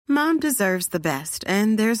Mom deserves the best,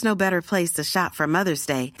 and there's no better place to shop for Mother's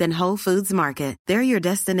Day than Whole Foods Market. They're your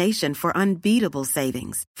destination for unbeatable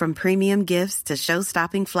savings, from premium gifts to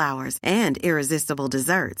show-stopping flowers and irresistible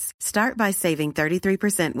desserts. Start by saving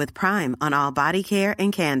 33% with Prime on all body care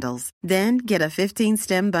and candles. Then get a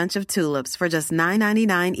 15-stem bunch of tulips for just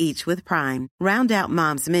 $9.99 each with Prime. Round out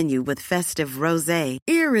Mom's menu with festive rosé,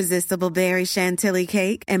 irresistible berry chantilly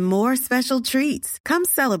cake, and more special treats. Come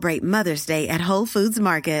celebrate Mother's Day at Whole Foods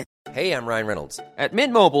Market. Hey, I'm Ryan Reynolds. At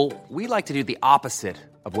Mint Mobile, we like to do the opposite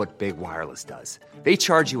of what Big Wireless does. They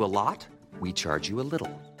charge you a lot, we charge you a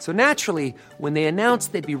little. So naturally, when they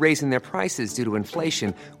announced they'd be raising their prices due to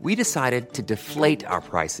inflation, we decided to deflate our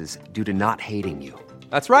prices due to not hating you.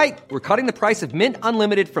 That's right. We're cutting the price of Mint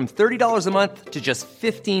Unlimited from $30 a month to just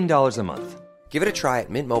 $15 a month. Give it a try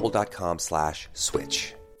at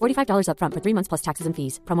mintmobile.com/switch. $45 up front for 3 months plus taxes and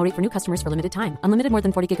fees. Promo rate for new customers for limited time. Unlimited more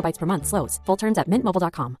than 40 gigabytes per month. Slows full terms at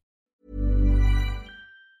mintmobile.com.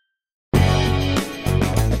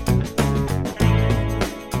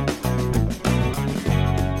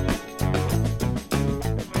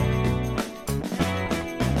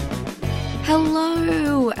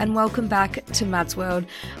 Hello and welcome back to Mads World.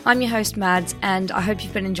 I'm your host Mads and I hope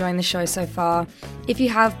you've been enjoying the show so far. If you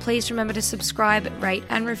have, please remember to subscribe, rate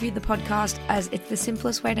and review the podcast as it's the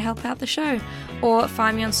simplest way to help out the show. Or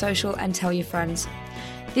find me on social and tell your friends.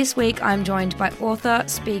 This week I'm joined by author,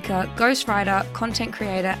 speaker, ghostwriter, content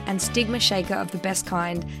creator and stigma shaker of the best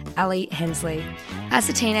kind, Ali Hensley. As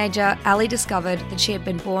a teenager, Ali discovered that she had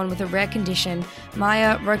been born with a rare condition,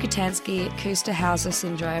 Mayer-Rokitansky-Kuster-Hauser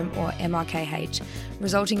syndrome, or MRKH,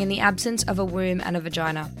 resulting in the absence of a womb and a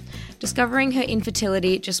vagina. Discovering her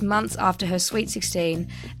infertility just months after her sweet 16,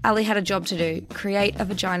 Ali had a job to do: create a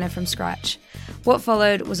vagina from scratch. What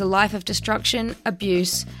followed was a life of destruction,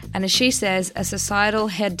 abuse, and as she says, a societal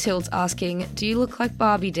head tilt asking, "Do you look like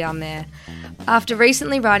Barbie down there?" After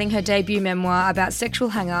recently writing her debut memoir about sexual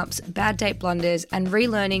hang-ups, bad date blunders, and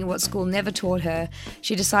relearning what school never taught her,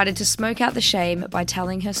 she decided to smoke out the shame by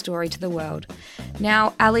telling her story to the world.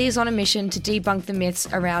 Now, Ali is on a mission to debunk the myths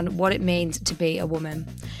around what it means to be a woman.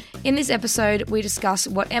 In this episode, we discuss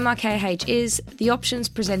what MRKH is, the options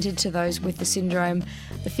presented to those with the syndrome,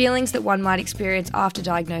 the feelings that one might experience after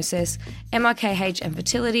diagnosis, MRKH and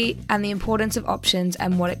fertility, and the importance of options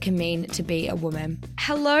and what it can mean to be a woman.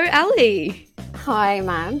 Hello, Ali. Hi,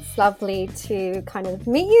 Mads. Lovely to kind of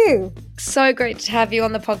meet you. So great to have you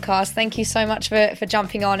on the podcast. Thank you so much for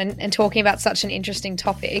jumping on and talking about such an interesting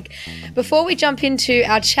topic. Before we jump into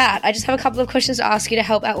our chat, I just have a couple of questions to ask you to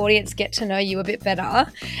help our audience get to know you a bit better.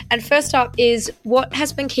 And first up is, what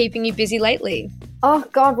has been keeping you busy lately? Oh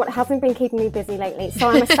God, what hasn't been keeping me busy lately? So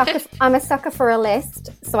I'm a sucker for a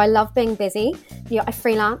list. So I love being busy. I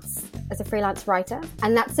freelance as a freelance writer,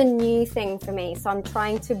 and that's a new thing for me. So I'm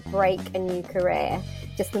trying to break a new career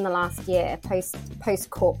just in the last year, post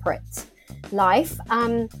corporate life.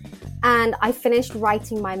 And I finished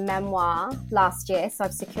writing my memoir last year, so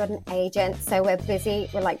I've secured an agent. So we're busy.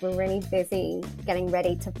 We're really busy getting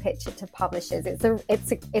ready to pitch it to publishers. It's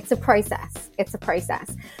a process. It's a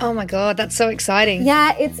process. Oh my God, that's so exciting.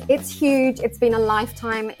 Yeah, it's huge. It's been a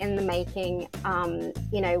lifetime in the making. 1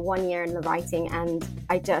 year in the writing, and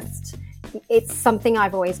it's something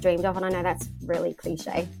I've always dreamed of. And I know that's really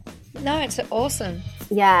cliche. No, it's awesome.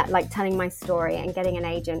 Yeah, like telling my story and getting an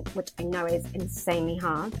agent, which I know is insanely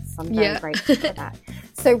hard. So I'm very grateful for that.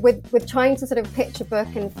 So with trying to sort of pitch a book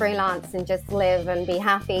and freelance and just live and be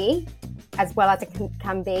happy as well as it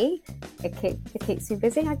can be, it keeps you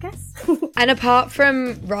busy, I guess. And apart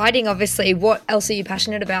from writing, obviously, what else are you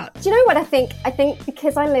passionate about? Do you know what I think? I think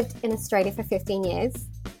because I lived in Australia for 15 years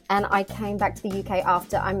and I came back to the UK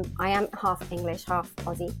after I am half English, half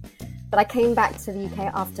Aussie. But I came back to the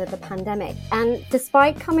UK after the pandemic. And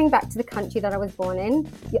despite coming back to the country that I was born in,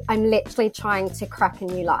 I'm literally trying to crack a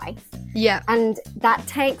new life. Yeah. And that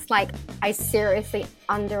takes, I seriously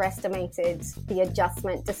underestimated the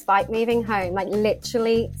adjustment despite moving home,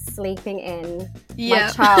 literally sleeping in my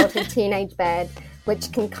childhood teenage bed,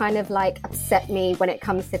 which can kind of upset me when it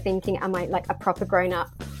comes to thinking, am I a proper grown up?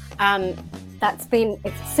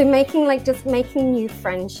 Making new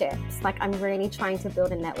friendships. I'm really trying to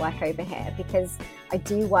build a network over here because I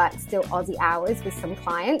do work still Aussie hours with some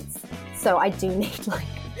clients. So I do need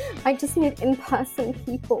I just need in-person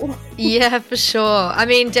people. Yeah, for sure. I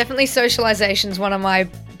mean, definitely socialization is one of my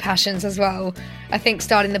passions as well. I think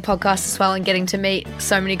starting the podcast as well and getting to meet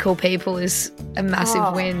so many cool people is a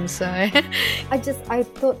massive win. So I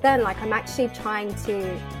thought then, I'm actually trying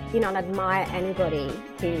to, admire anybody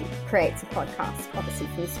who creates a podcast, obviously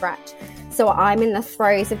from scratch. So I'm in the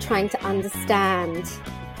throes of trying to understand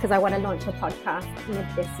because I want to launch a podcast mid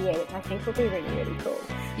this year, which I think will be really, really cool.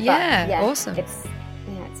 Yeah, awesome.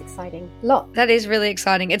 It's exciting. Lot. That is really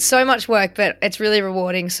exciting. It's so much work, but it's really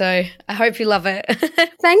rewarding. So I hope you love it.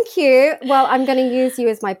 Thank you. Well, I'm going to use you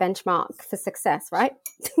as my benchmark for success, right?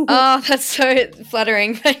 Oh, that's so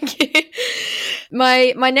flattering. Thank you.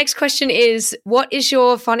 My next question is, what is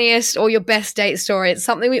your funniest or your best date story? It's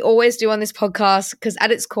something we always do on this podcast because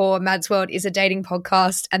at its core, Mads World is a dating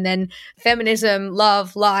podcast, and then feminism,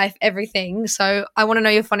 love, life, everything. So I want to know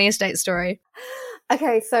your funniest date story.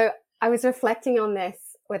 Okay, so I was reflecting on this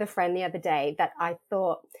with a friend the other day that I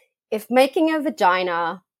thought if making a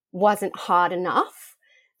vagina wasn't hard enough,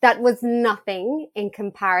 that was nothing in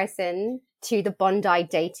comparison to the Bondi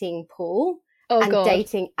dating pool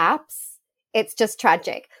dating apps. It's just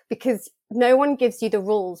tragic because no one gives you the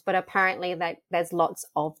rules, but apparently there's lots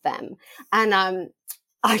of them. And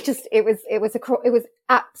it was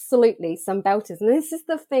absolutely some belters. And this is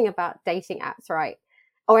the thing about dating apps, right?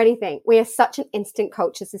 Or anything. We are such an instant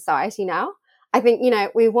culture society now. I think,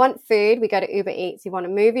 we want food, we go to Uber Eats. We want a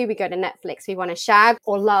movie, we go to Netflix. We want a shag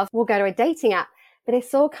or love, we'll go to a dating app. But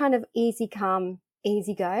it's all kind of easy come,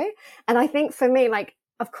 easy go. And I think for me, like,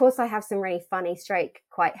 of course, I have some really funny, straight,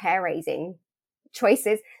 quite hair-raising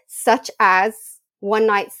choices, such as one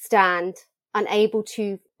night stand, unable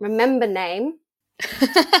to remember name.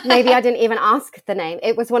 Maybe I didn't even ask the name.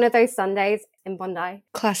 It was one of those Sundays in Bondi.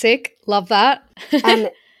 Classic. Love that.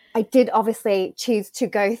 And I did obviously choose to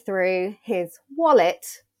go through his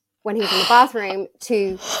wallet when he was in the bathroom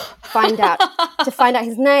to find out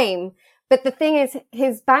his name. But the thing is,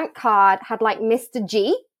 his bank card had like Mr.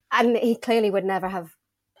 G, and he clearly would never have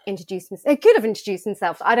introduced himself. He could have introduced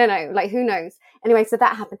himself. I don't know. Like, who knows? Anyway, so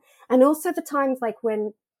that happened. And also the times like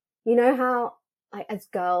when, how like as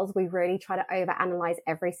girls, we really try to overanalyze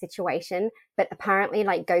every situation, but apparently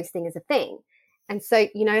like ghosting is a thing. And so,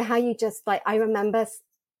 how you just like, I remember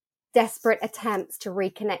desperate attempts to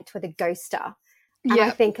reconnect with a ghoster. And I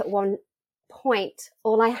think at one point,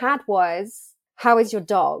 all I had was, how is your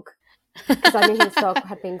dog? Because I knew his dog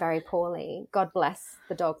had been very poorly. God bless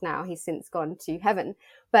the dog now. He's since gone to heaven.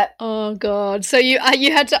 But oh God. So you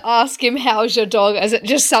had to ask him, how's your dog? Is it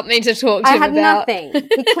just something to talk to him about? I had nothing.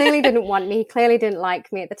 He clearly didn't want me. He clearly didn't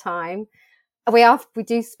like me at the time. We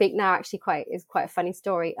do speak now, actually. It's quite a funny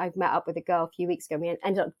story. I met up with a girl a few weeks ago. We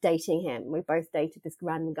ended up dating him. We both dated this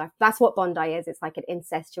random guy. That's what Bondi is. It's like an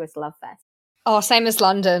incestuous love fest. Oh, same as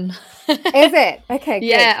London. Is it? Okay, good.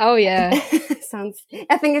 Yeah. Oh, yeah.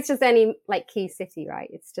 I think it's just any like key city, right?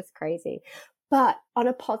 It's just crazy. But on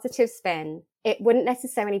a positive spin, it wouldn't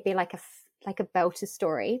necessarily be like a belter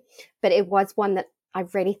story, but it was one that I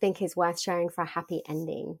really think is worth sharing for a happy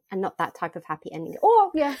ending, and not that type of happy ending. Oh,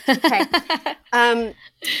 yeah. Okay.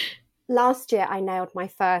 Last year, I nailed my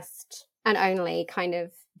first and only kind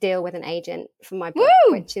of deal with an agent for my book,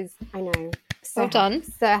 which is, I know. Well done.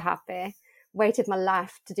 So happy. Waited my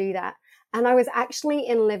life to do that. And I was actually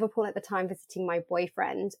in Liverpool at the time visiting my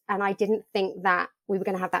boyfriend, and I didn't think that we were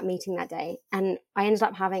going to have that meeting that day. And I ended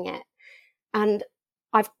up having it. And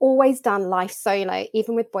I've always done life solo,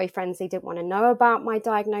 even with boyfriends. They didn't want to know about my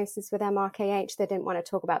diagnosis with MRKH. They didn't want to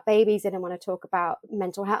talk about babies. They didn't want to talk about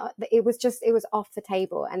mental health. It was off the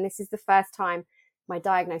table. And this is the first time my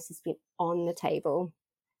diagnosis has been on the table.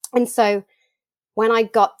 And so when I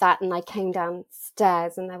got that and I came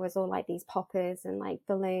downstairs and there was all like these poppers and like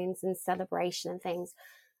balloons and celebration and things,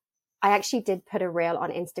 I actually did put a reel on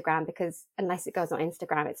Instagram, because unless it goes on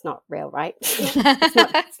Instagram, it's not real, right?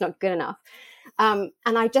 It's not good enough. And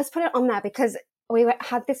I just put it on there because we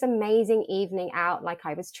had this amazing evening out. Like,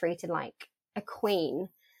 I was treated like a queen.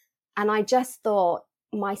 And I just thought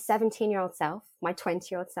my 17-year-old self, my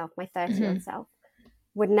 20-year-old self, my 30-year-old self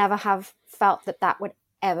would never have felt that would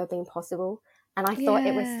ever been possible. And I thought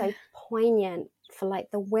it was so poignant for like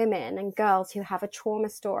the women and girls who have a trauma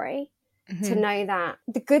story to know that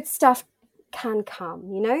the good stuff can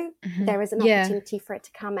come, there is an opportunity for it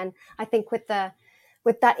to come. And I think with that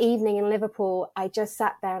evening in Liverpool, I just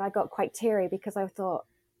sat there and I got quite teary, because I thought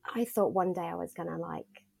one day I was going to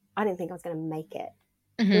I didn't think I was going to make it,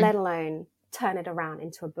 let alone turn it around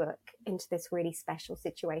into a book, into this really special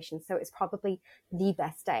situation. So it's probably the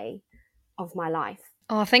best day of my life.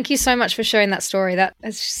 Oh, thank you so much for sharing that story. That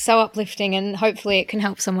is so uplifting, and hopefully it can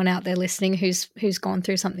help someone out there listening who's gone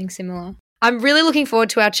through something similar. I'm really looking forward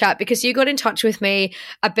to our chat because you got in touch with me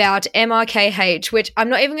about MRKH, which I'm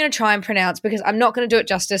not even going to try and pronounce because I'm not going to do it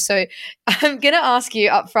justice. So I'm going to ask you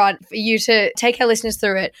up front for you to take our listeners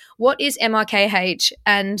through it. What is MRKH?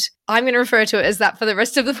 And I'm going to refer to it as that for the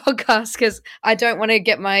rest of the podcast because I don't want to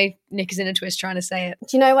get my knickers in a twist trying to say it.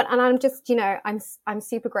 Do you know what? And I'm just, I'm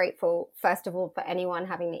super grateful, first of all, for anyone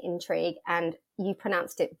having the intrigue, and you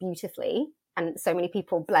pronounced it beautifully. And so many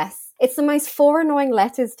people, bless. It's the most four annoying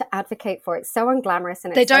letters to advocate for. It's so unglamorous.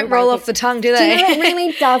 And they don't roll off the tongue, do they? Do you know, it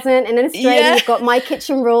really doesn't. And in Australia, you've got My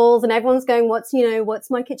Kitchen Rules, and everyone's going, what's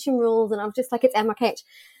My Kitchen Rules? And I'm just like, it's MRKH.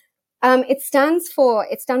 It stands for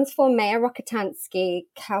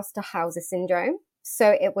Mayer-Rokitansky-Kauster-Hauser syndrome.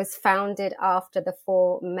 So it was founded after the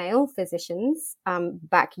four male physicians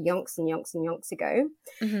back yonks and yonks ago.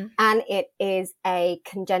 Mm-hmm. And it is a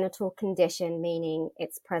congenital condition, meaning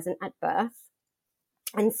it's present at birth.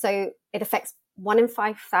 And so it affects 1 in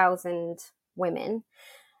 5,000 women.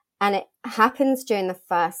 And it happens during the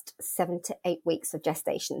first 7 to 8 weeks of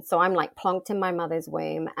gestation. So I'm like plonked in my mother's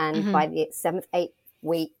womb. And by the 7th, 8th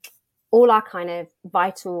week, all our kind of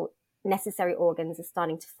vital necessary organs are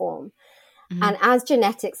starting to form. Mm-hmm. And as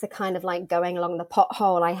genetics are kind of like going along the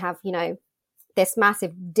pothole, I have, this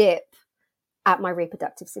massive dip at my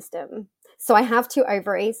reproductive system. So I have 2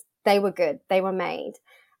 ovaries. They were good. They were made.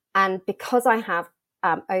 And because I have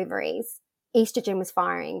ovaries, estrogen was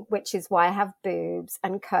firing, which is why I have boobs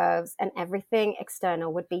and curves, and everything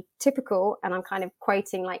external would be typical. And I'm kind of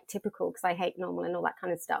quoting like typical because I hate normal and all that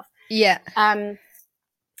kind of stuff. Yeah.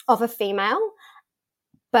 Of a female.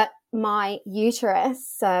 But my uterus,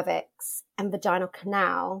 cervix, and vaginal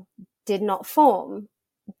canal did not form.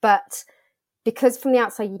 But because from the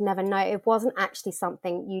outside you'd never know, it wasn't actually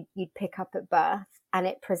something you'd pick up at birth. And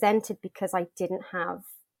it presented because I didn't have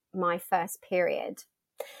my first period,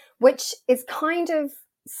 which is kind of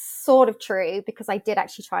sort of true because I did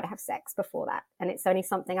actually try to have sex before that. And it's only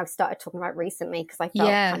something I've started talking about recently because I felt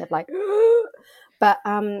kind of like, but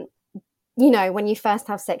when you first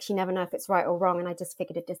have sex, you never know if it's right or wrong. And I just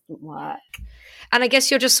figured it just didn't work. And I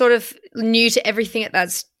guess you're just sort of new to everything at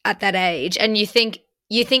that age. And you think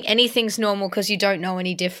anything's normal because you don't know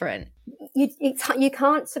any different. You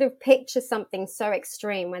can't sort of picture something so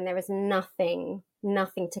extreme when there is nothing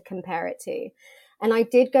to compare it to. And I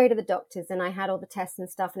did go to the doctors and I had all the tests and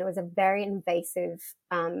stuff. And it was a very invasive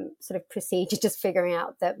sort of procedure, just figuring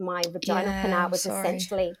out that my vaginal canal was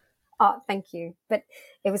essentially... Oh, thank you. But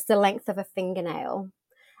it was the length of a fingernail.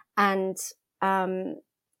 And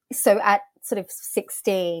so at sort of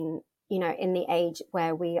 16, in the age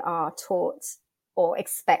where we are taught or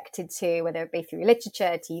expected to, whether it be through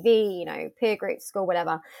literature, TV, peer groups, school,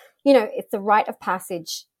 whatever, it's the rite of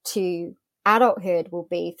passage to adulthood will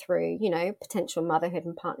be through, potential motherhood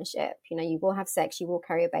and partnership. You will have sex, you will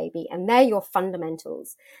carry a baby, and they're your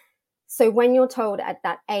fundamentals. So when you're told at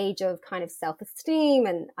that age of kind of self-esteem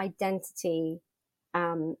and identity,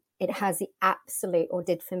 it has the absolute, or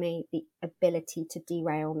did for me, the ability to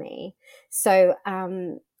derail me. So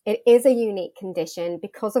it is a unique condition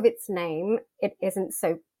because of its name. It isn't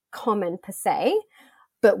so common per se,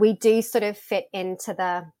 but we do sort of fit into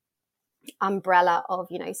the umbrella of,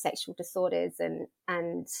 sexual disorders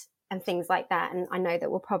and things like that. And I know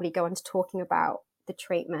that we'll probably go on to talking about the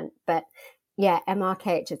treatment, but yeah,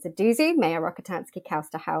 MRKH, it's a doozy,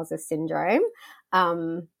 Mayer-Rokitansky-Kauster-Hauser syndrome.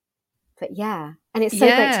 But yeah, and it's so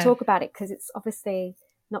great to talk about it because it's obviously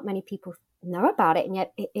not many people know about it, and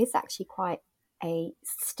yet it is actually quite a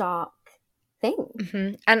stark thing.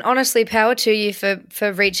 Mm-hmm. And honestly, power to you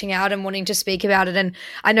for reaching out and wanting to speak about it. And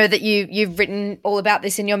I know that you've written all about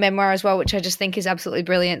this in your memoir as well, which I just think is absolutely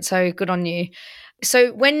brilliant. So good on you.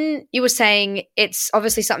 So when you were saying it's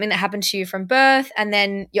obviously something that happened to you from birth and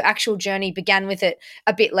then your actual journey began with it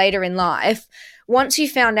a bit later in life, once you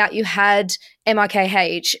found out you had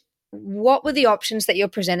MRKH, what were the options that you're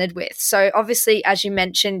presented with? So obviously, as you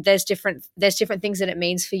mentioned, there's different things that it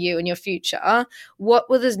means for you in your future. What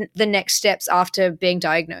were the next steps after being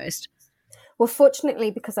diagnosed? Well,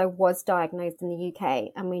 fortunately, because I was diagnosed in the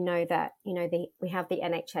UK, and we know that, we have the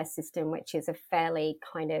NHS system, which is a fairly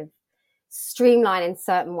kind of streamlined in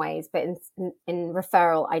certain ways, but in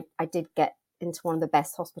referral, I did get into one of the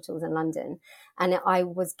best hospitals in London. And I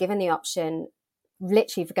was given the option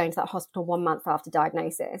literally for going to that hospital 1 month after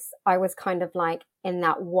diagnosis. I was kind of like in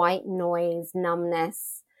that white noise,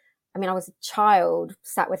 numbness. I mean, I was a child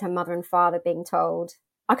sat with her mother and father being told,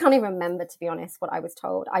 I can't even remember, to be honest, what I was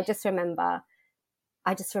told. I just remember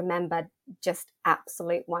just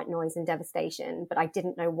absolute white noise and devastation, but I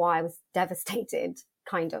didn't know why I was devastated,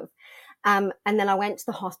 kind of. And then I went to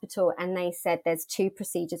the hospital and they said there's 2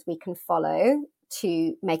 procedures we can follow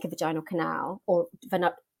to make a vaginal canal or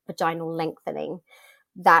vaginal lengthening.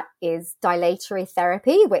 That is dilatory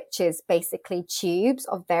therapy, which is basically tubes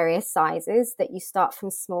of various sizes that you start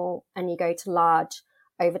from small and you go to large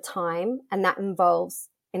over time. And that involves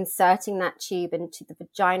inserting that tube into the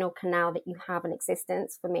vaginal canal that you have in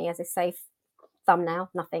existence. For me, as a safe thumbnail,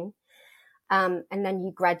 nothing. And then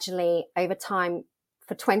you gradually, over time,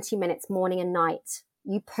 for 20 minutes, morning and night,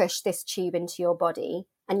 you push this tube into your body,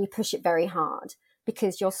 and you push it very hard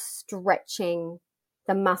because you're stretching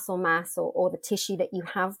the muscle mass or the tissue that you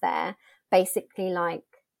have there, basically like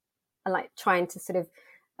trying to sort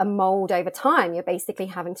of mold over time. You're basically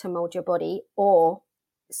having to mold your body, or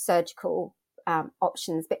surgical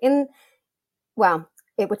options. But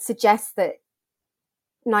it would suggest that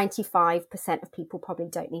 95% of people probably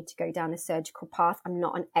don't need to go down a surgical path. I'm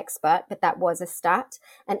not an expert, but that was a stat.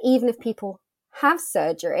 And even if people have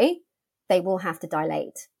surgery, they will have to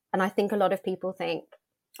dilate. And I think a lot of people think,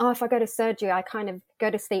 oh, if I go to surgery, I kind of go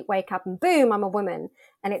to sleep, wake up, and boom, I'm a woman.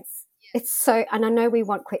 And it's so, and I know we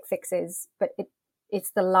want quick fixes, but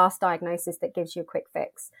it's the last diagnosis that gives you a quick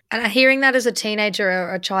fix. And hearing that as a teenager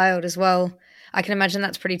or a child as well, I can imagine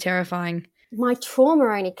that's pretty terrifying. My trauma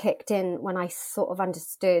only kicked in when I sort of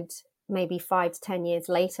understood, maybe 5 to 10 years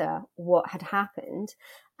later, what had happened.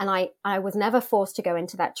 And I was never forced to go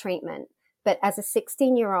into that treatment. But as a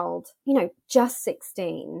 16-year-old, just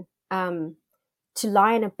 16, to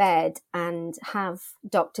lie in a bed and have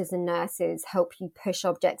doctors and nurses help you push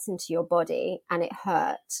objects into your body, and it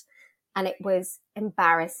hurt, and it was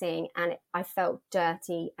embarrassing, and I felt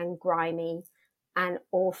dirty and grimy and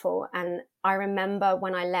awful. And I remember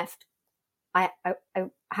when I left, I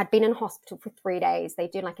had been in hospital for 3 days. They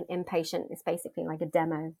do like an inpatient, it's basically like a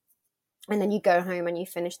demo. And then you go home and you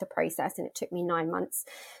finish the process. And it took me 9 months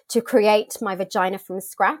to create my vagina from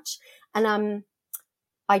scratch. And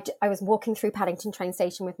I was walking through Paddington train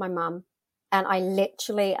station with my mum, and I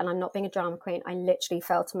literally, and I'm not being a drama queen, I literally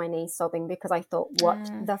fell to my knees sobbing because I thought, what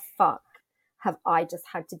the fuck have I just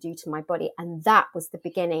had to do to my body? And that was the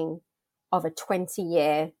beginning of a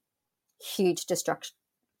 20-year huge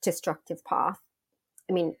destructive path.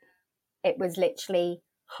 I mean, it was literally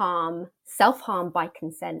self-harm by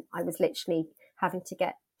consent. I was literally having to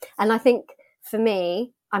get, and I think for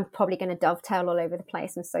me, I'm probably going to dovetail all over the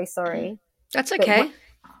place. I'm so sorry. That's okay.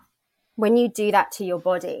 When you do that to your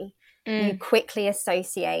body, you quickly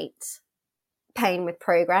associate pain with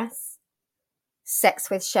progress, sex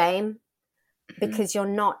with shame, because you're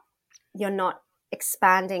not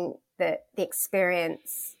expanding the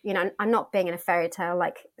experience. I'm not being in a fairy tale,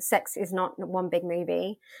 like sex is not one big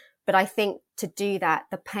movie, but I think to do that,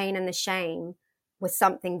 the pain and the shame was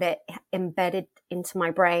something that embedded into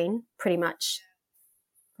my brain pretty much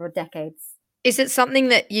for decades. Is it something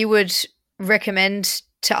that you would recommend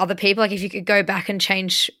to other people? Like if you could go back and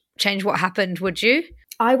change what happened, would you?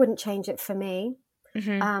 I wouldn't change it for me.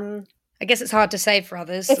 I guess it's hard to say for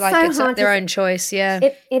others. It's their own choice. Yeah,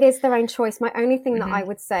 it is their own choice. My only thing that I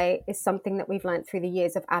would say is something that we've learned through the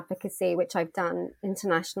years of advocacy, which I've done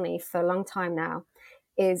internationally for a long time now,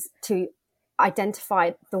 is to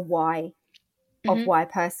identify the why of why a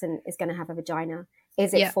person is going to have a vagina.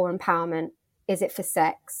 Is it for empowerment? Is it for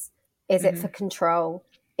sex? Is it for control?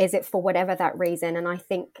 Is it for whatever that reason? And I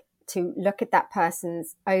think to look at that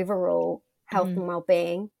person's overall health and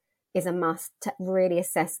well-being is a must, to really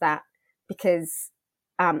assess that. Because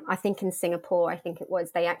I think in Singapore,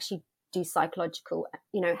 they actually do psychological,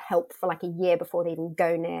 help for like a year before they even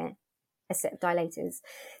go near a set of dilators.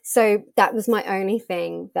 So that was my only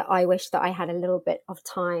thing that I wish that I had a little bit of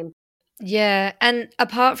time. Yeah. And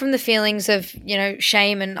apart from the feelings of,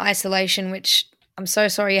 shame and isolation, which I'm so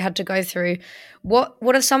sorry you had to go through, what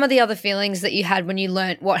are some of the other feelings that you had when you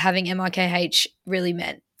learnt what having MRKH really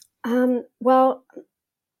meant? Well,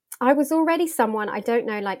 I was already someone, I don't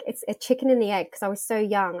know, like it's a chicken and the egg, because I was so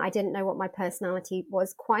young. I didn't know what my personality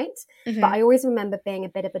was quite, but I always remember being a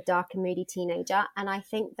bit of a dark and moody teenager. And I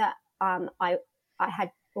think that I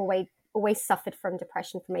had always suffered from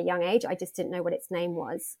depression from a young age. I just didn't know what its name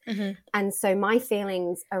was. And so my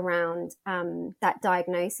feelings around that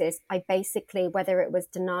diagnosis, I basically, whether it was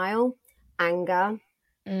denial, anger,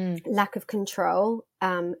 lack of control,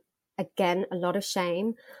 again, a lot of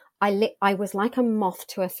shame, I was like a moth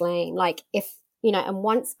to a flame. Like and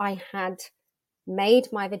once I had made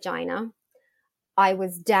my vagina, I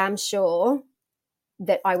was damn sure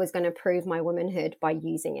that I was going to prove my womanhood by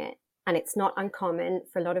using it. And it's not uncommon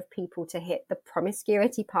for a lot of people to hit the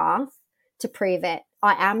promiscuity path to prove it.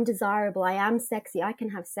 I am desirable. I am sexy. I can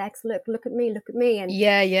have sex. Look at me. Look at me. And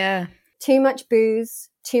yeah. Too much booze,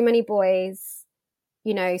 too many boys,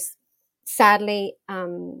 sadly,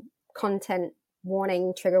 content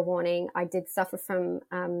warning, trigger warning, I did suffer from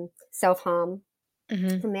self-harm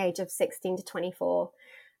from the age of 16 to 24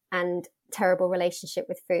 and terrible relationship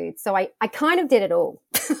with food. So I kind of did it all.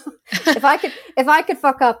 If I could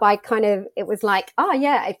fuck up, it was like, oh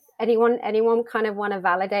yeah, if anyone kind of want to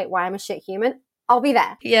validate why I'm a shit human, I'll be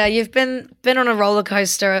there. Yeah, you've been on a roller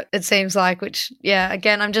coaster, it seems like, which, yeah,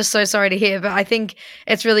 again, I'm just so sorry to hear, but I think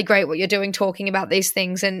it's really great what you're doing, talking about these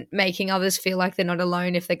things and making others feel like they're not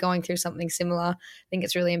alone if they're going through something similar. I think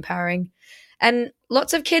it's really empowering. And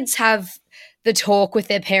lots of kids have the talk with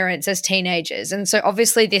their parents as teenagers. And so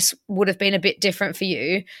obviously this would have been a bit different for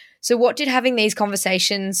you. So what did having these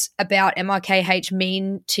conversations about MRKH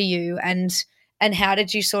mean to you, and how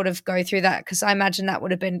did you sort of go through that? Because I imagine that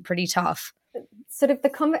would have been pretty tough. Sort of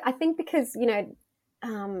I think because,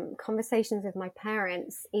 conversations with my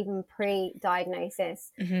parents, even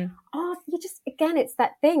pre-diagnosis, you just, again, it's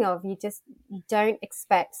that thing of you don't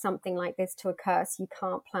expect something like this to occur, so you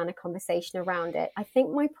can't plan a conversation around it. I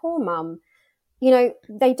think my poor mum, you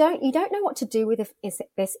don't know what to do with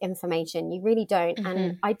this information. You really don't.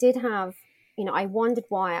 And I did have, I wondered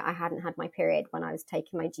why I hadn't had my period when I was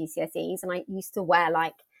taking my GCSEs, and I used to wear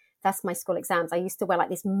that's my school exams. I used to wear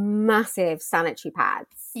these massive sanitary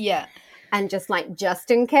pads. Yeah. And just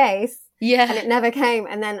in case. Yeah. And it never came.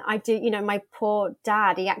 And then my poor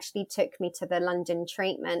dad, he actually took me to the London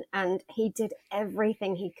treatment and he did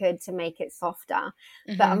everything he could to make it softer.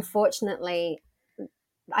 But unfortunately,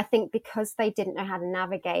 I think because they didn't know how to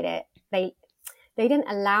navigate it, they didn't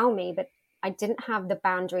allow me, but I didn't have the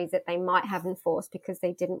boundaries that they might have enforced because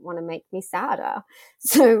they didn't want to make me sadder.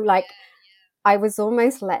 So I was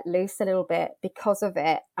almost let loose a little bit because of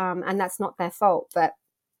it. And that's not their fault, but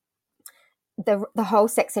the whole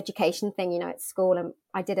sex education thing, at school, and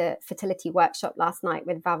I did a fertility workshop last night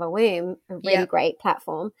with Vava Womb, a really great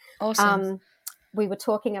platform. Awesome. We were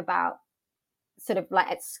talking about sort of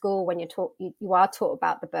at school when you are taught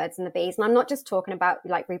about the birds and the bees. And I'm not just talking about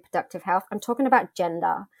reproductive health. I'm talking about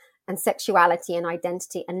gender and sexuality and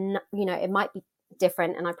identity. And, it might be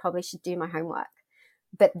different and I probably should do my homework.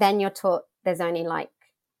 But then you're taught there's only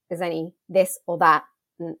this or that,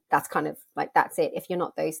 and that's kind of that's it. If you're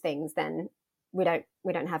not those things, then we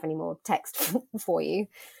don't have any more text for you.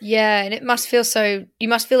 Yeah, and you must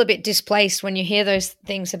feel a bit displaced when you hear those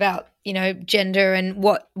things about, gender and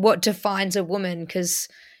what defines a woman, because,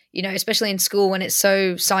 especially in school when it's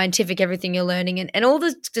so scientific, everything you're learning, and all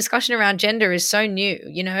the discussion around gender is so new,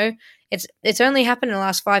 it's only happened in the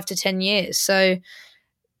last 5 to 10 years. So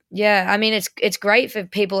yeah, I mean, it's great for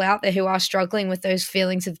people out there who are struggling with those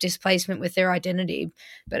feelings of displacement with their identity.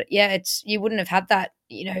 But yeah, you wouldn't have had that,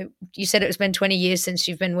 you said it's been 20 years since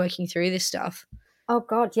you've been working through this stuff. Oh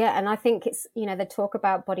God, yeah. And I think it's, the talk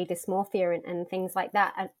about body dysmorphia and things like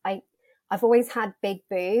that. And I've always had big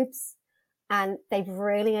boobs, and they've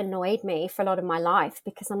really annoyed me for a lot of my life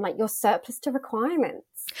because I'm you're surplus to requirements.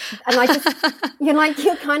 And I just,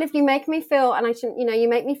 you make me feel, and I shouldn't, you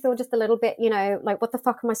make me feel just a little bit, what the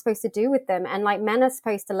fuck am I supposed to do with them? And men are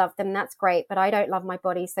supposed to love them. That's great. But I don't love my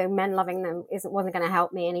body. So men loving them wasn't going to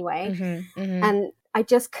help me anyway. And I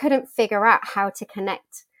just couldn't figure out how to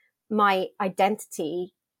connect my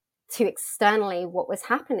identity to externally what was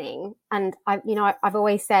happening. And I've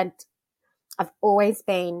always said, I've always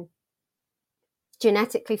been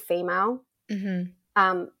genetically female.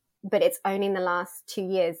 But it's only in the last 2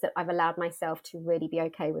 years that I've allowed myself to really be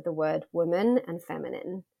okay with the word woman and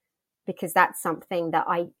feminine, because that's something that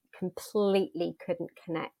I completely couldn't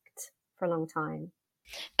connect for a long time.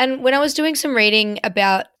 And when I was doing some reading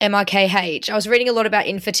about MRKH, I was reading a lot about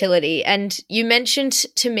infertility, and you mentioned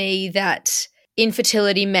to me that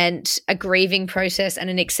infertility meant a grieving process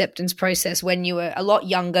and an acceptance process when you were a lot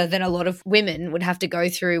younger than a lot of women would have to go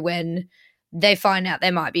through when they find out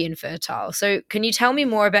they might be infertile. So can you tell me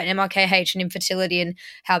more about MRKH and infertility and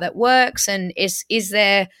how that works? And is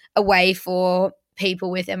there a way for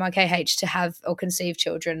people with MRKH to have or conceive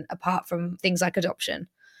children apart from things like adoption?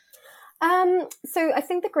 So I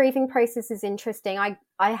think the grieving process is interesting. I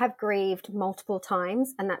have grieved multiple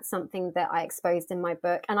times, and that's something that I exposed in my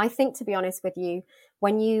book. And I think, to be honest with you,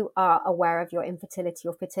 when you are aware of your infertility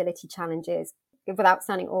or fertility challenges, without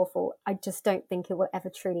sounding awful, I just don't think it will ever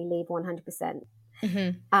truly leave 100%.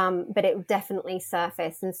 But it will definitely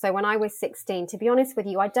surface. And so when I was 16, to be honest with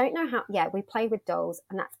you, I don't know how, we play with dolls,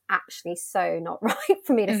 and that's actually so not right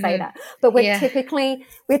for me to say that. But we're typically,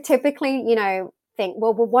 think,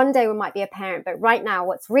 well, one day we might be a parent, but right now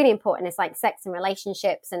what's really important is sex and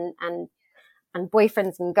relationships and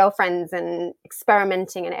boyfriends and girlfriends and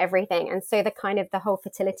experimenting and everything. And so the whole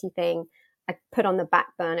fertility thing I put on the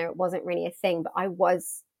back burner. It wasn't really a thing, but I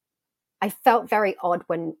was I felt very odd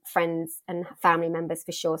when friends and family members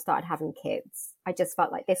for sure started having kids. I just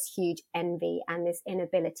felt like this huge envy and this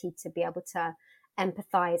inability to be able to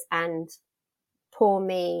empathize and poor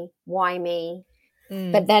me, why me.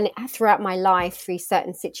 But then throughout my life, through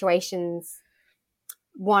certain situations,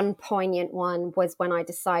 one poignant one was when I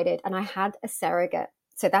decided, and I had a surrogate.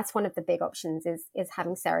 So that's one of the big options is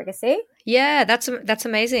having surrogacy. Yeah, that's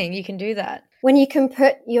amazing. You can do that. When you can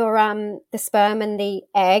put your the sperm and the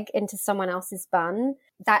egg into someone else's bun,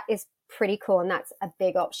 that is pretty cool, and that's a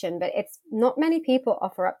big option. But it's not many people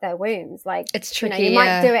offer up their wombs. Like, it's tricky. You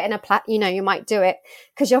might do it in you might do it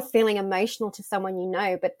because you're feeling emotional to someone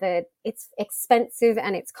but it's expensive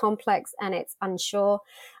and it's complex and it's unsure.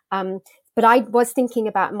 But I was thinking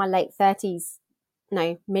about in my mid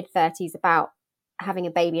 30s about having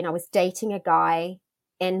a baby, and I was dating a guy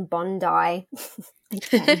in Bondi.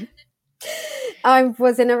 I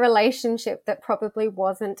was in a relationship that probably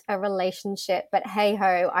wasn't a relationship, but hey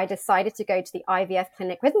ho, I decided to go to the IVF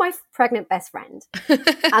clinic with my pregnant best friend.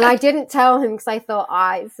 And I didn't tell him because I thought,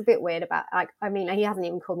 it's a bit weird about, he hasn't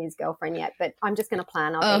even called me his girlfriend yet, but I'm just going to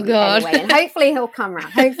plan our baby anyway. And hopefully he'll come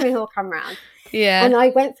round. Yeah. And I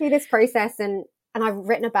went through this process and I've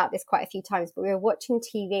written about this quite a few times, but we were watching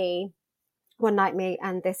TV one night, me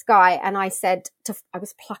and this guy, and I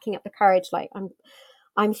was plucking up the courage, like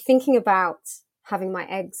I'm thinking about having my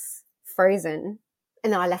eggs frozen,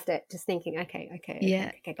 and then I left it just thinking, okay.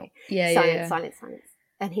 Silence.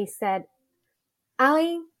 And he said,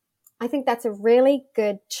 Ali, I think that's a really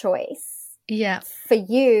good choice for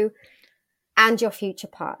you and your future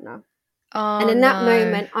partner. And in that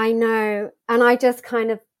moment, I know, and I just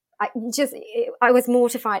kind of, I was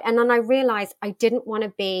mortified. And then I realized I didn't want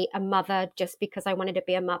to be a mother just because I wanted to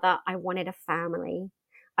be a mother. I wanted a family.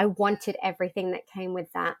 I wanted everything that came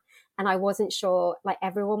with that. And I wasn't sure, like,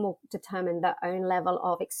 everyone will determine their own level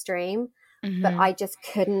of extreme, but I just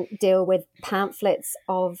couldn't deal with pamphlets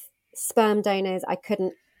of sperm donors. I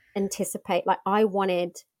couldn't anticipate, like, I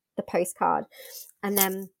wanted the postcard. And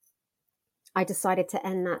then I decided to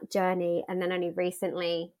end that journey. And then only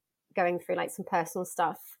recently, going through like some personal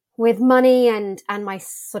stuff with money and my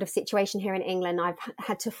sort of situation here in England, I've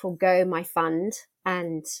had to forego my fund,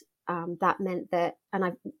 and that meant that,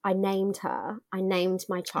 and I named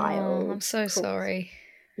my child. I'm so sorry.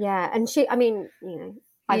 Yeah. And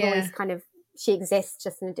I've always kind of, she exists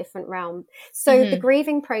just in a different realm. So the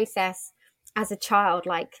grieving process as a child,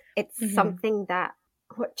 like, it's something that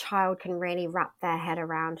what child can really wrap their head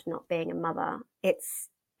around, not being a mother. It's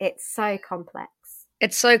so complex.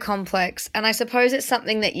 It's so complex. And I suppose it's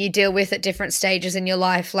something that you deal with at different stages in your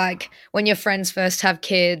life, like when your friends first have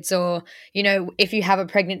kids, or, if you have a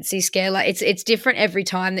pregnancy scare, like it's different every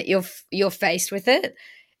time that you're faced with it.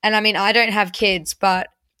 And I mean, I don't have kids, but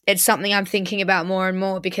it's something I'm thinking about more and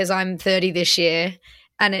more because I'm 30 this year.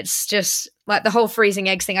 And it's just like the whole freezing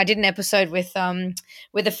eggs thing. I did an episode with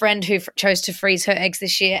a friend who chose to freeze her eggs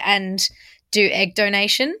this year and do egg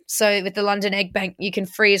donation. So with the London Egg Bank, you can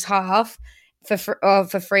freeze half for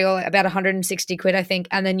free, or about 160 quid, I think,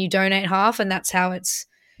 and then you donate half, and that's how it's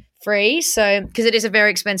free. So, because it is a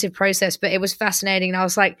very expensive process, but it was fascinating, and I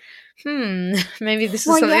was like, maybe this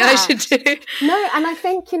is something I should do. No, and I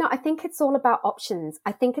think it's all about options.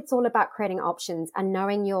 I think it's all about creating options and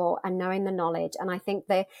knowing the knowledge. And I think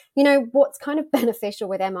what's kind of beneficial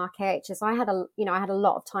with MRKH is I had a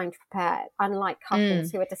lot of time to prepare, unlike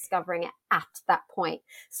couples who are discovering it at that point.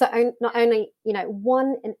 So not only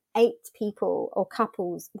 1 in 8 people or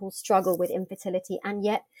couples will struggle with infertility, and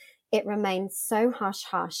yet it remains so hush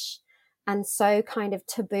hush and so kind of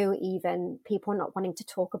taboo, even people not wanting to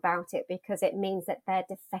talk about it because it means that they're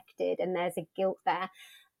defected and there's a guilt there.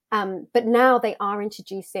 But now they are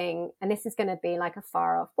introducing, and this is going to be like it's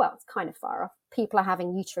kind of far off. People are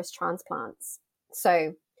having uterus transplants.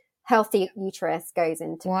 So healthy uterus goes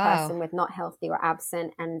into a person with not healthy or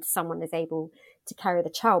absent, and someone is able to carry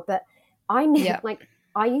the child. But I knew,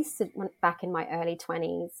 I used to, back in my early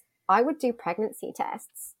 20s, I would do pregnancy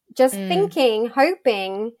tests, just thinking,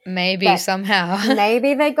 hoping maybe somehow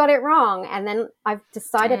maybe they got it wrong. And then I've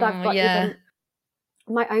decided I've got even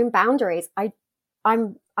my own boundaries.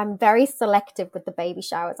 I'm very selective with the baby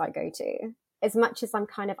showers I go to. As much as I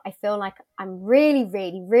feel like I'm really,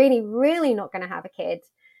 really, really, really not going to have a kid,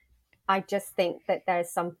 I just think that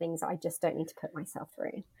there's some things I just don't need to put myself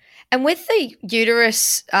through. And with the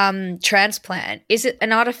uterus transplant, is it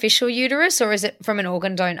an artificial uterus or is it from an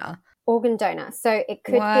organ donor? Organ donor. So it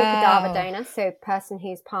could be a cadaver donor, so a person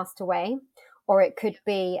who's passed away, or it could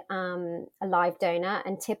be a live donor.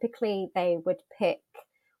 And typically they would pick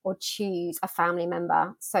or choose a family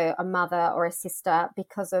member, so a mother or a sister,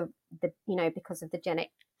 because of the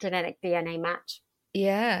genetic DNA match.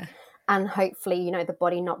 Yeah. And hopefully, the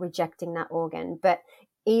body not rejecting that organ. But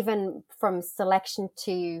even from selection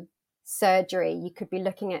to surgery, you could be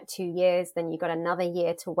looking at 2 years, then you've got another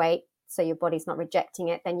year to wait, so your body's not rejecting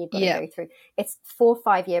it. Then you've got to go through. It's 4 or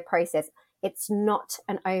 5 year process. It's not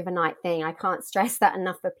an overnight thing. I can't stress that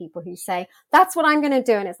enough for people who say, that's what I'm going to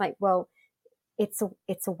do. And it's like, well, it's a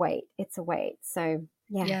wait. It's a wait. So,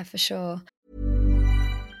 yeah. Yeah, for sure.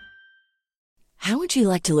 How would you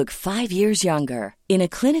like to look 5 years younger? In a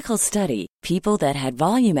clinical study, people that had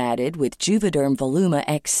volume added with Juvederm Voluma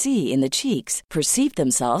XC in the cheeks perceived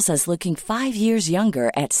themselves as looking 5 years younger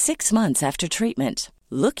at 6 months after treatment.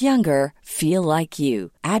 Look younger, feel like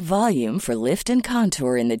you. Add volume for lift and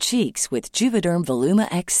contour in the cheeks with Juvederm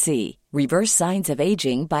Voluma XC. Reverse signs of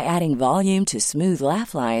aging by adding volume to smooth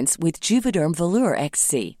laugh lines with Juvederm Volure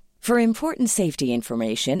XC. For important safety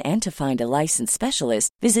information and to find a licensed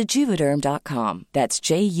specialist, visit Juvederm.com. That's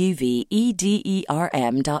JUVEDERM.com.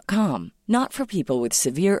 Not for people with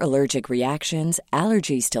severe allergic reactions,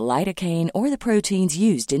 allergies to lidocaine, or the proteins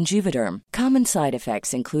used in Juvederm. Common side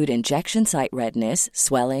effects include injection site redness,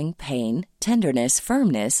 swelling, pain, tenderness,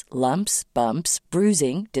 firmness, lumps, bumps,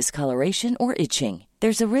 bruising, discoloration, or itching.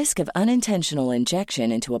 There's a risk of unintentional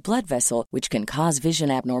injection into a blood vessel, which can cause vision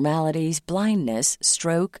abnormalities, blindness,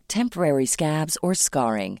 stroke, temporary scabs, or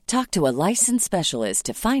scarring. Talk to a licensed specialist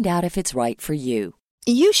to find out if it's right for you.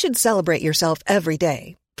 You should celebrate yourself every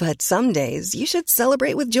day, but some days you should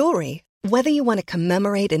celebrate with jewelry. Whether you want to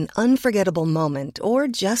commemorate an unforgettable moment or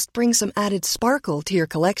just bring some added sparkle to your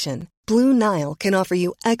collection, Blue Nile can offer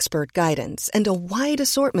you expert guidance and a wide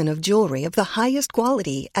assortment of jewelry of the highest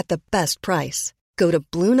quality at the best price. Go to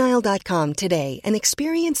BlueNile.com today and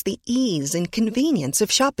experience the ease and convenience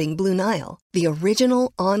of shopping Blue Nile, the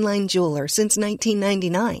original online jeweler since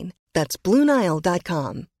 1999. That's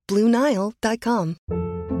BlueNile.com. BlueNile.com.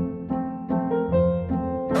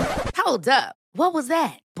 Hold up. What was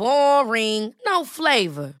that? Boring. No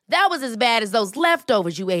flavor. That was as bad as those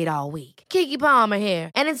leftovers you ate all week. Keke Palmer here,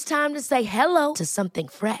 and it's time to say hello to something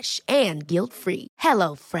fresh and guilt-free.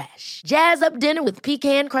 Hello Fresh. Jazz up dinner with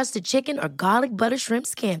pecan-crusted chicken or garlic butter shrimp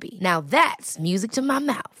scampi. Now that's music to my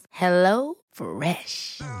mouth. Hello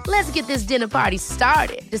Fresh. Let's get this dinner party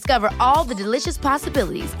started. Discover all the delicious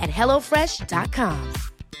possibilities at HelloFresh.com.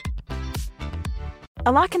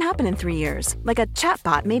 A lot can happen in 3 years, like a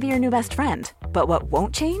chatbot may be your new best friend. But what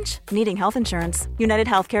won't change? Needing health insurance. United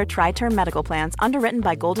Healthcare Tri-Term Medical Plans, underwritten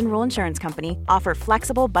by Golden Rule Insurance Company, offer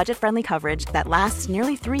flexible, budget-friendly coverage that lasts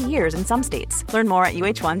nearly 3 years in some states. Learn more at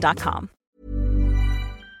uh1.com.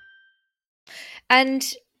 And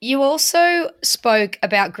you also spoke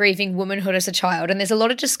about grieving womanhood as a child, and there's a lot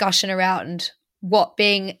of discussion around what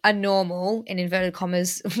being a normal, in inverted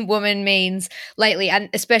commas, woman means lately, and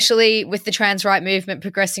especially with the trans right movement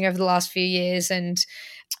progressing over the last few years and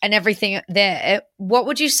everything there. What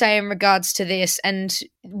would you say in regards to this and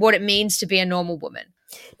what it means to be a normal woman?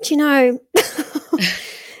 Do you know,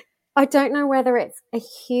 I don't know whether it's a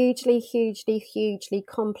hugely, hugely, hugely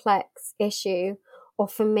complex issue, or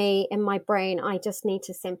for me, in my brain, I just need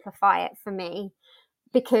to simplify it for me,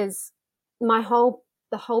 because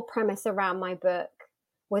the whole premise around my book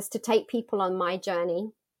was to take people on my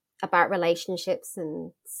journey about relationships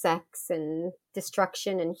and sex and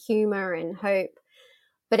destruction and humor and hope.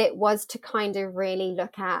 But it was to kind of really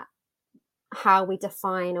look at how we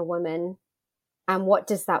define a woman and what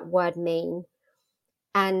does that word mean.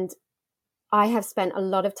 And I have spent a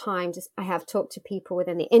lot of time, I have talked to people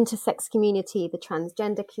within the intersex community, the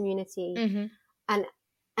transgender community,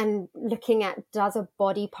 and looking at, does a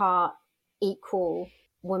body part equal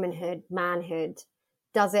womanhood, manhood?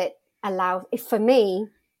 Does it allow, if for me,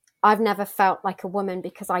 I've never felt like a woman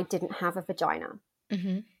because I didn't have a vagina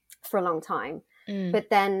for a long time. But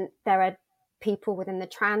then there are people within the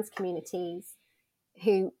trans communities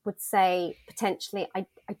who would say potentially, I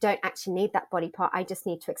don't actually need that body part. I just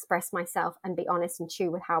need to express myself and be honest and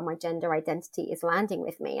true with how my gender identity is landing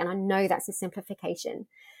with me. And I know that's a simplification.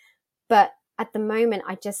 But at the moment,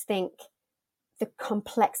 I just think the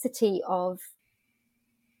complexity of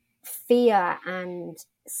fear and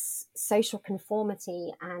social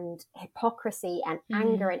conformity and hypocrisy and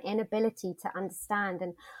anger and inability to understand.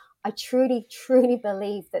 And I truly, truly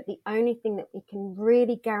believe that the only thing that we can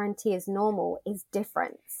really guarantee as normal is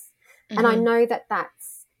difference. And I know that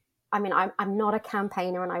that's, I mean, I'm not a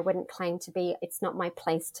campaigner and I wouldn't claim to be. It's not my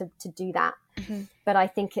place to do that. But I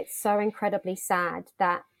think it's so incredibly sad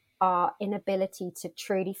that our inability to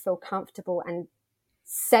truly feel comfortable and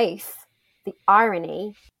safe, the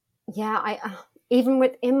irony, even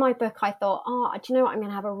within my book, I thought, oh, do you know what? I'm going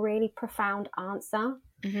to have a really profound answer.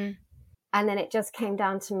 Mm-hmm. And then it just came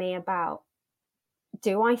down to me about,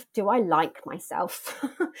 do I like myself?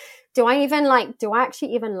 do I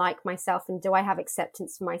actually even like myself? And do I have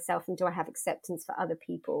acceptance for myself? And do I have acceptance for other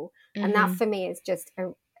people? Mm-hmm. And that for me is just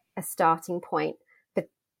a starting point. But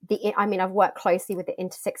I've worked closely with the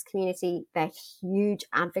intersex community. They're huge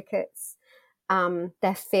advocates.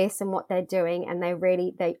 They're fierce in what they're doing, and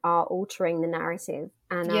they are altering the narrative.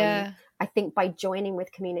 And I think by joining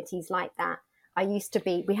with communities like that,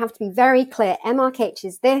 we have to be very clear. MRKH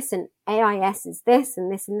is this and AIS is this and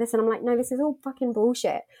this and this. And I'm like, no, this is all fucking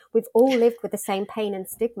bullshit. We've all lived with the same pain and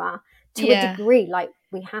stigma to a degree. Like,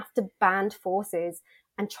 we have to band forces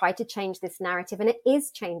and try to change this narrative. And it is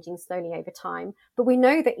changing slowly over time. But we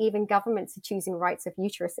know that even governments are choosing rights of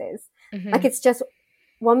uteruses. Mm-hmm. Like, it's just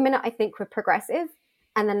 1 minute I think we're progressive,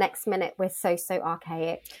 and the next minute we're so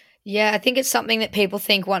archaic. Yeah, I think it's something that people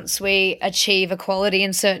think once we achieve equality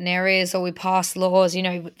in certain areas or we pass laws,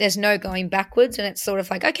 there's no going backwards, and it's sort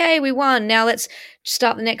of like, okay, we won, now let's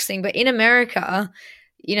start the next thing. But in America,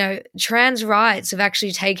 trans rights have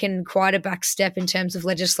actually taken quite a back step in terms of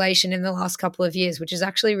legislation in the last couple of years, which is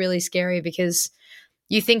actually really scary, because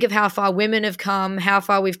you think of how far women have come, how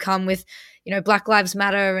far we've come with, Black Lives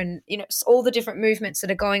Matter and, all the different movements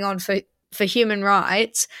that are going on for human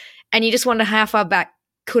rights. And you just wonder how far back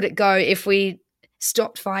could it go if we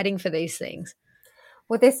stopped fighting for these things?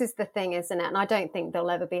 Well, this is the thing, isn't it? And I don't think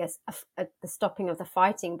there'll ever be the stopping of the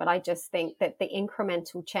fighting, but I just think that the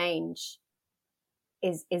incremental change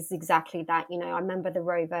is exactly that. I remember the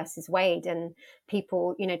Roe versus Wade, and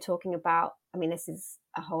people, talking about, this is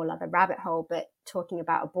a whole other rabbit hole, but talking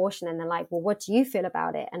about abortion, and they're like, well, what do you feel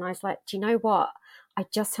about it? And I was like, do you know what? I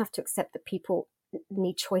just have to accept that people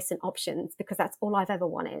need choice and options, because that's all I've ever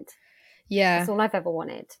wanted. Yeah. That's all I've ever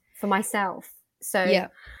wanted for myself. So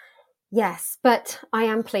yes, but I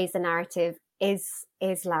am pleased the narrative is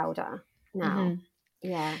louder now. Mm-hmm.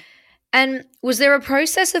 Yeah. And was there a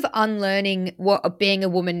process of unlearning what being a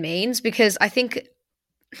woman means? Because I think,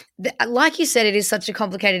 like you said, it is such a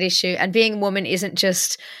complicated issue, and being a woman isn't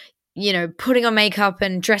just, putting on makeup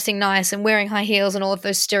and dressing nice and wearing high heels and all of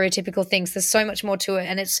those stereotypical things. There's so much more to it,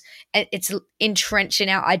 and it's entrenched in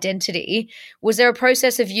our identity. Was there a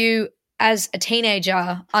process of you as a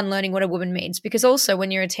teenager unlearning what a woman means? Because also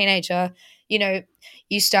when you're a teenager,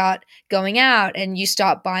 you start going out and you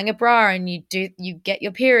start buying a bra and you get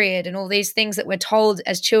your period and all these things that we're told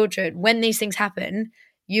as children. When these things happen,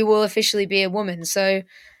 you will officially be a woman. So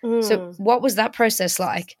what was that process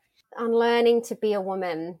like? Unlearning to be a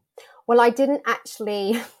woman. Well, I didn't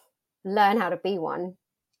actually learn how to be one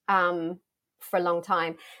for a long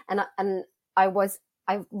time. And I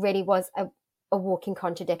really was a walking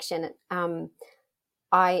contradiction.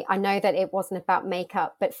 I know that it wasn't about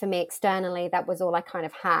makeup, but for me externally, that was all I kind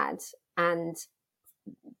of had. And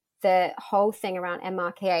the whole thing around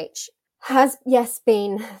MRKH has, yes,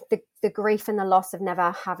 been the grief and the loss of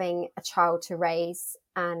never having a child to raise,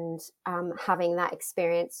 and having that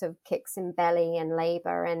experience of kicks in belly and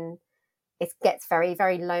labor. And it gets very,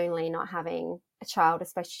 very lonely not having a child,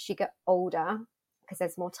 especially as you get older, because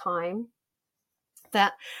there's more time.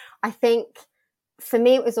 But I think for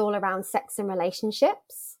me, it was all around sex and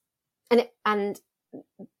relationships. And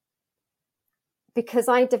because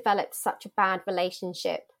I developed such a bad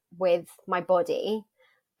relationship with my body,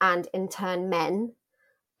 and in turn men,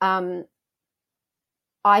 as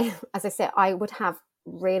I said, I would have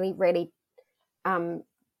really, really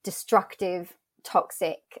destructive,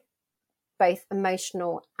 toxic, both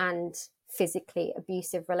emotional and physically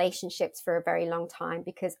abusive relationships for a very long time,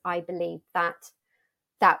 because I believed that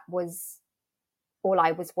was all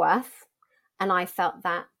I was worth. And I felt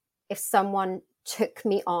that if someone took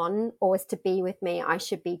me on or was to be with me, I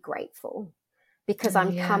should be grateful, because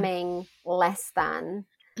I'm coming less than.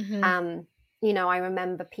 Mm-hmm. I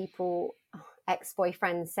remember people,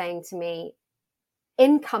 ex-boyfriends, saying to me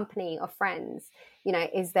in company of friends,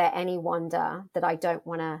 is there any wonder that I don't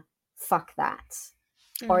want to fuck that?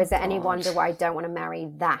 Or is there any wonder why I don't want to marry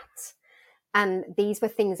that? And these were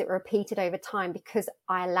things that were repeated over time, because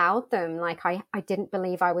I allowed them. Like, I didn't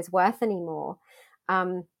believe I was worth anymore.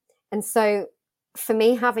 And so for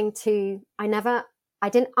me, I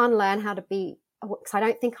didn't unlearn how to be, because I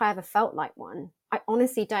don't think I ever felt like one. I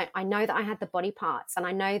honestly don't. I know that I had the body parts, and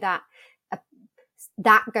I know that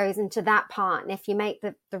that goes into that part. And if you make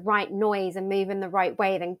the right noise and move in the right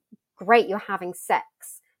way, then great, you're having sex.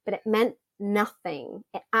 But it meant nothing.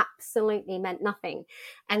 It absolutely meant nothing.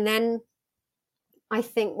 And then I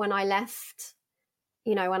think when I left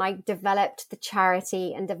you know, when I developed the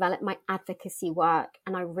charity and developed my advocacy work,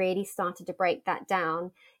 and I really started to break that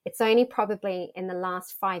down, it's only probably in the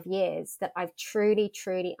last 5 years that I've truly,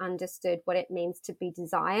 truly understood what it means to be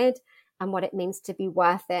desired and what it means to be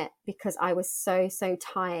worth it, because I was so, so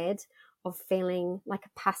tired of feeling like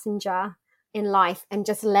a passenger in life and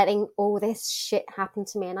just letting all this shit happen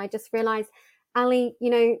to me. And I just realized, Ali, you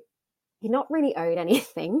know, you're not really owed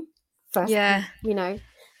anything first, you know,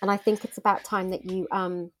 and I think it's about time that you,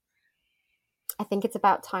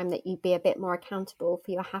 be a bit more accountable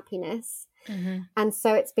for your happiness. Mm-hmm. And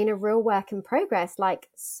so it's been a real work in progress, like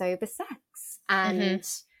sober sex and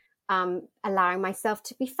allowing myself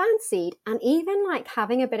to be fancied, and even like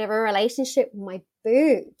having a bit of a relationship with my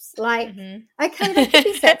boobs. Like, okay, they could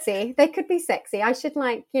be sexy. They could be sexy. I should,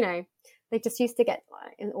 like, you know, they just used to get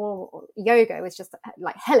like, in all yoga was just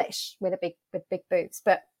like hellish with big boobs.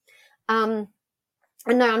 But and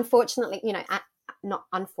no, unfortunately, you know, not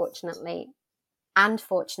unfortunately, and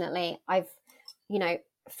fortunately, I've, you know,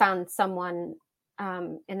 found someone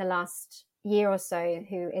in the last year or so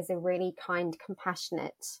who is a really kind,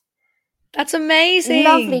 compassionate, that's amazing,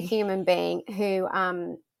 lovely human being who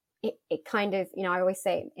it kind of, you know, I always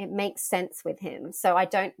say it makes sense with him. So I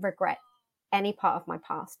don't regret any part of my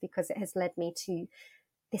past, because it has led me to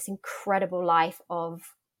this incredible life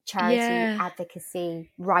of charity,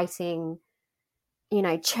 advocacy, writing, you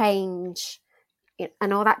know, change,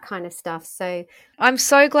 and all that kind of stuff. So I'm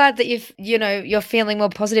so glad that you're feeling more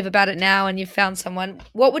positive about it now and you've found someone.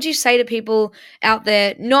 What would you say to people out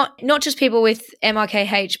there, not just people with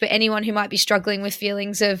MRKH, but anyone who might be struggling with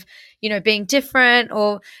feelings of, you know, being different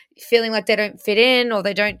or feeling like they don't fit in or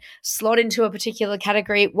they don't slot into a particular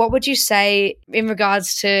category? What would you say in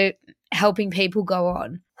regards to helping people go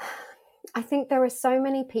on? I think there are so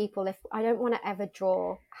many people, if I don't want to ever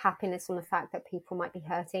draw happiness on the fact that people might be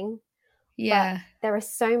hurting. Yeah. But there are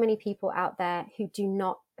so many people out there who do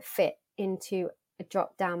not fit into a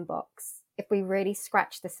drop-down box if we really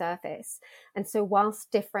scratch the surface. And so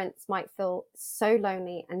whilst difference might feel so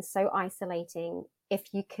lonely and so isolating,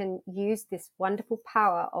 if you can use this wonderful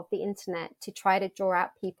power of the internet to try to draw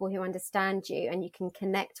out people who understand you and you can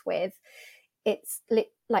connect with, it's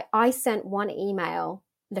like I sent one email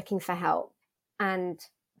looking for help, and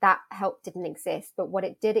that help didn't exist. But what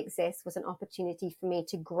it did exist was an opportunity for me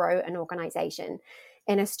to grow an organization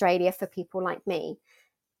in Australia for people like me.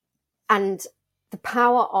 And the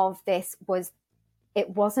power of this was, it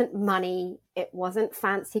wasn't money, it wasn't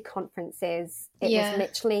fancy conferences, it was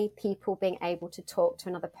literally people being able to talk to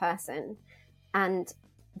another person. And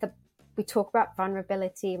we talk about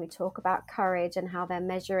vulnerability and we talk about courage and how they're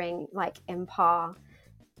measuring like in par.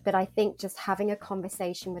 But I think just having a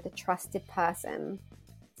conversation with a trusted person,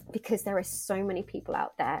 because there are so many people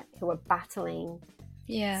out there who are battling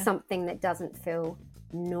something that doesn't feel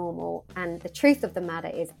normal. And the truth of the matter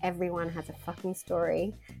is everyone has a fucking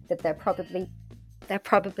story that they're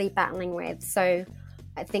probably battling with. So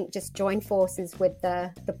I think just join forces with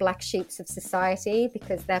the black sheeps of society,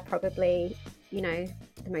 because they're probably, you know,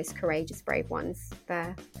 the most courageous, brave ones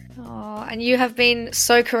there. Oh, and you have been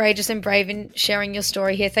so courageous and brave in sharing your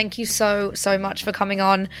story here. Thank you so, so much for coming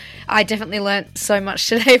on. I definitely learnt so much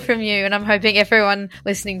today from you, and I'm hoping everyone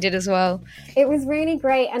listening did as well. It was really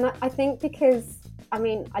great. And I think because, I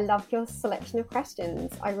mean, I love your selection of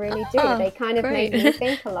questions. I really do. They kind of made me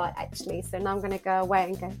think a lot, actually. So now I'm going to go away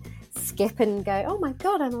and go skip and go, oh my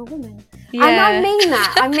God, I'm a woman. Yeah. And I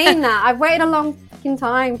mean that. I've waited a long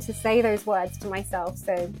time to say those words to myself.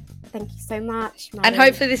 So thank you so much, Maddie. And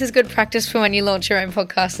hopefully this is good practice for when you launch your own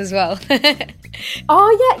podcast as well.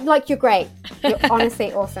 Oh yeah, like you're great. You're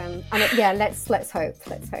honestly awesome. And let's hope.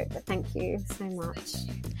 But thank you so much.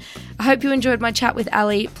 I hope you enjoyed my chat with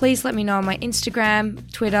Ali. Please let me know on my Instagram,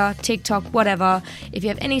 Twitter, TikTok, whatever, if you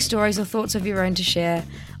have any stories or thoughts of your own to share.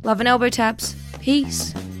 Love and elbow taps.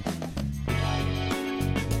 Peace.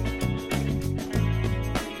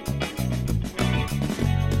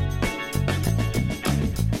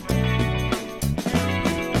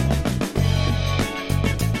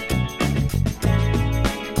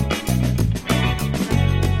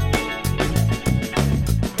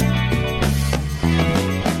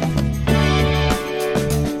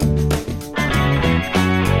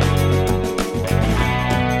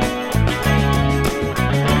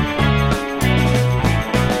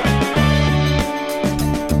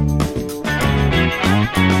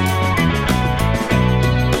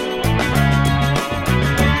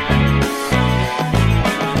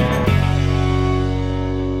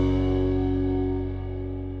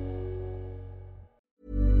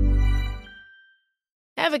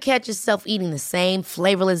 Ever catch yourself eating the same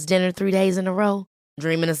flavorless dinner 3 days in a row?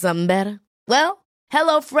 Dreaming of something better? Well,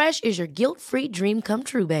 HelloFresh is your guilt-free dream come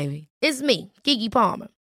true, baby. It's me, Keke Palmer.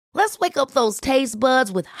 Let's wake up those taste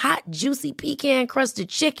buds with hot, juicy pecan-crusted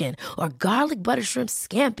chicken or garlic butter shrimp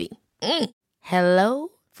scampi. Hello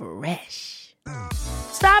Fresh.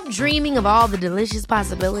 Stop dreaming of all the delicious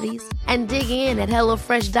possibilities and dig in at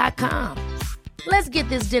HelloFresh.com. Let's get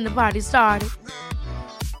this dinner party started.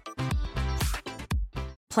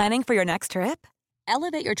 Planning for your next trip?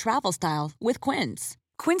 Elevate your travel style with Quince.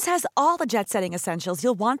 Quince has all the jet-setting essentials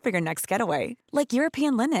you'll want for your next getaway, like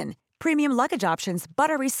European linen, premium luggage options,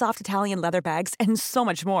 buttery soft Italian leather bags, and so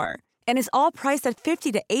much more. And is all priced at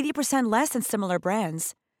 50 to 80% less than similar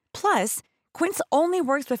brands. Plus, Quince only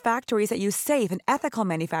works with factories that use safe and ethical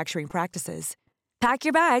manufacturing practices. Pack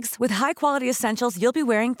your bags with high-quality essentials you'll be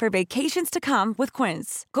wearing for vacations to come with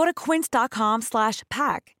Quince. Go to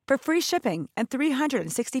quince.com/pack for free shipping and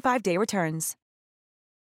 365-day returns.